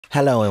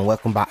Hello and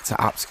welcome back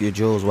to Obscure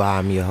Jewels, where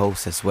I'm your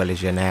host as well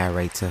as your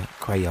narrator,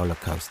 Crayola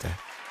Coaster.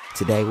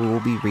 Today we will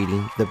be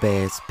reading The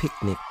Bear's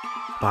Picnic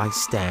by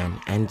Stan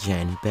and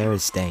Jen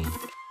Berenstain.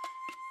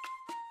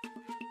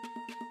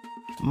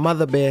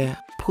 Mother Bear,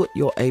 put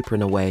your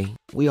apron away.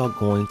 We are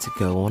going to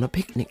go on a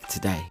picnic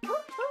today.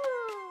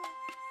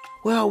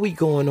 Where are we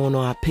going on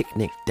our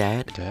picnic,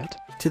 Dad?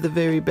 To the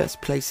very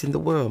best place in the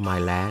world, my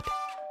lad.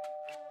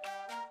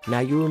 Now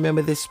you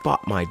remember this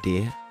spot, my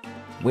dear.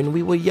 When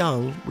we were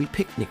young, we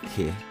picnicked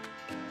here.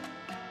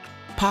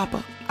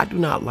 Papa, I do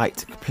not like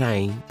to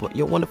complain, but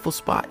your wonderful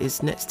spot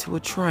is next to a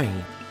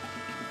train.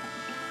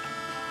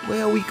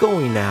 Where are we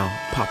going now,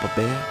 Papa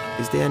Bear?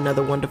 Is there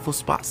another wonderful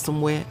spot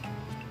somewhere?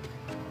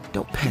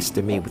 Don't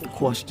pester me with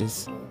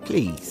questions,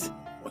 please.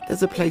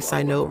 There's a place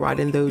I know right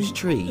in those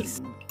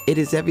trees. It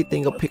is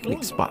everything a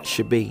picnic spot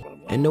should be,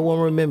 and no one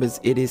remembers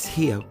it is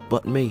here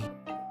but me.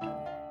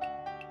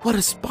 What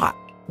a spot,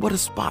 what a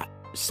spot.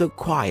 So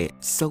quiet,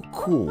 so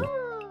cool.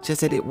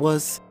 Just as it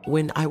was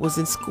when I was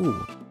in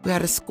school. We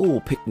had a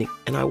school picnic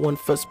and I won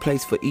first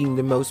place for eating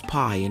the most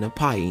pie in a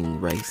pie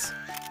eating race.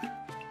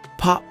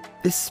 Pop,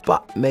 this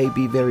spot may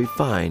be very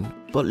fine,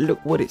 but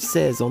look what it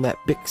says on that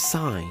big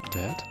sign.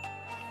 Dad?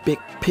 Big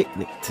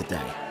picnic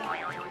today.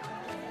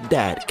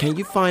 Dad, can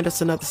you find us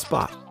another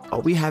spot?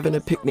 Are we having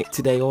a picnic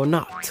today or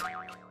not?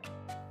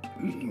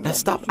 Now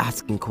stop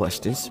asking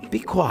questions. Be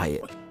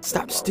quiet.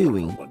 Stop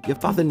stewing. Your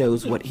father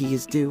knows what he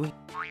is doing.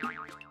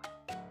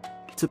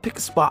 To pick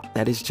a spot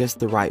that is just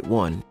the right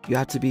one, you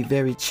have to be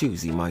very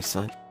choosy, my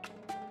son.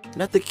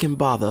 Nothing can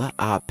bother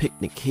our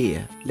picnic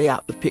here. Lay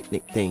out the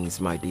picnic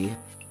things, my dear.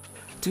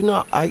 Do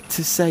not like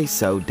to say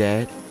so,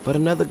 Dad, but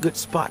another good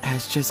spot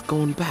has just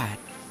gone bad.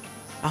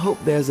 I hope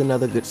there's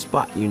another good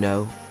spot, you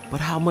know,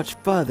 but how much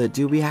further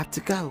do we have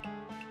to go?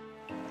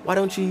 Why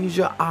don't you use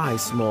your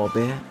eyes, small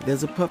bear?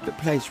 There's a perfect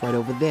place right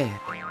over there.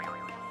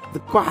 The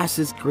grass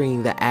is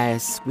green, the air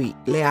is sweet.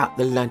 Lay out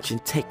the lunch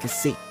and take a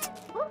seat.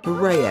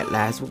 Hooray, at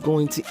last, we're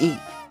going to eat.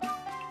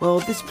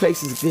 Well, this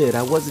place is good,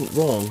 I wasn't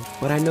wrong,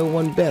 but I know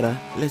one better.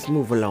 Let's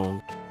move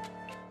along.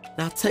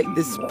 Now take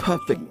this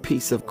perfect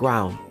piece of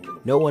ground.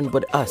 No one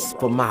but us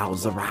for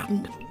miles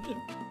around.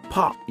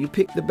 Pop, you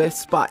picked the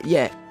best spot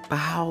yet, but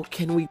how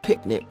can we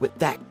picnic with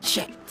that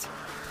jet?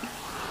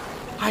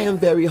 I am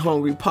very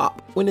hungry,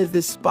 Pop. When is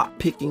this spot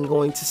picking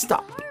going to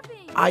stop?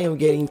 I am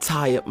getting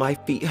tired, my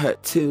feet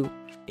hurt too.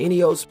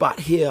 Any old spot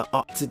here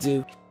ought to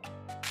do.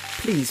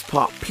 Please,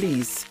 Pop,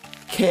 please.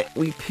 Can't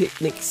we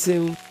picnic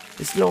soon?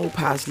 It's long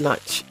past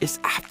lunch. It's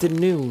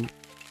afternoon.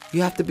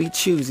 You have to be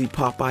choosy,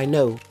 Pop, I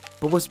know.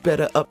 But what's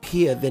better up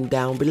here than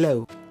down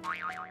below?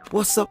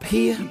 What's up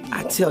here?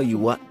 I tell you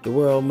what, the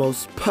world's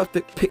most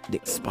perfect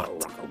picnic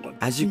spot.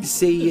 As you can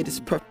see, it is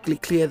perfectly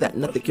clear that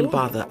nothing can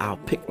bother our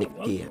picnic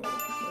here.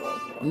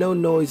 No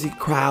noisy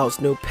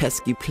crowds, no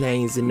pesky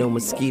planes, and no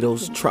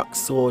mosquitoes,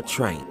 trucks, or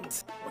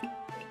trains.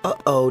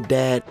 Uh-oh,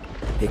 Dad.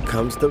 Here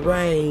comes the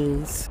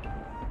rains.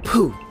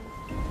 Pooh!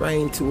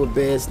 Rain to a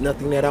bear's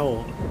nothing at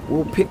all.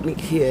 We'll picnic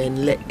here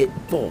and let it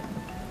fall.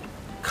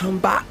 Come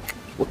back.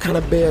 What kind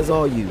of bears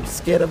are you?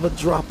 Scared of a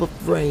drop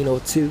of rain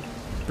or two?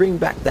 Bring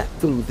back that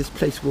food. This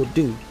place will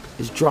do.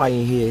 It's dry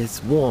in here.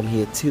 It's warm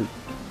here too.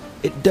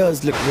 It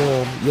does look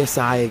warm. Yes,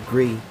 I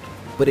agree.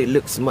 But it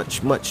looks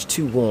much, much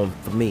too warm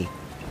for me.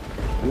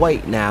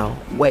 Wait now.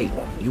 Wait.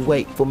 You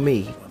wait for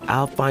me.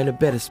 I'll find a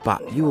better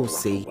spot. You will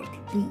see.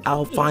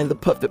 I'll find the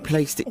perfect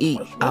place to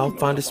eat. I'll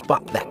find a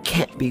spot that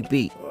can't be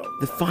beat.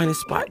 The finest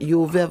spot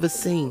you've ever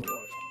seen.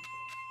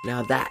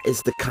 Now that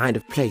is the kind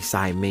of place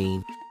I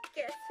mean.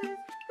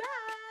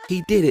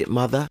 He did it,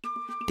 Mother.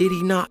 Did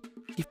he not?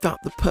 He found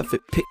the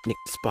perfect picnic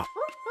spot.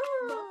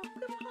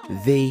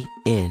 The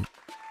end.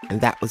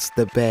 And that was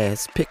The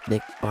Bear's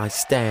Picnic by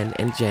Stan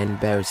and Jen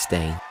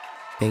Berenstain.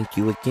 Thank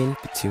you again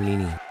for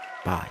tuning in.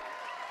 Bye.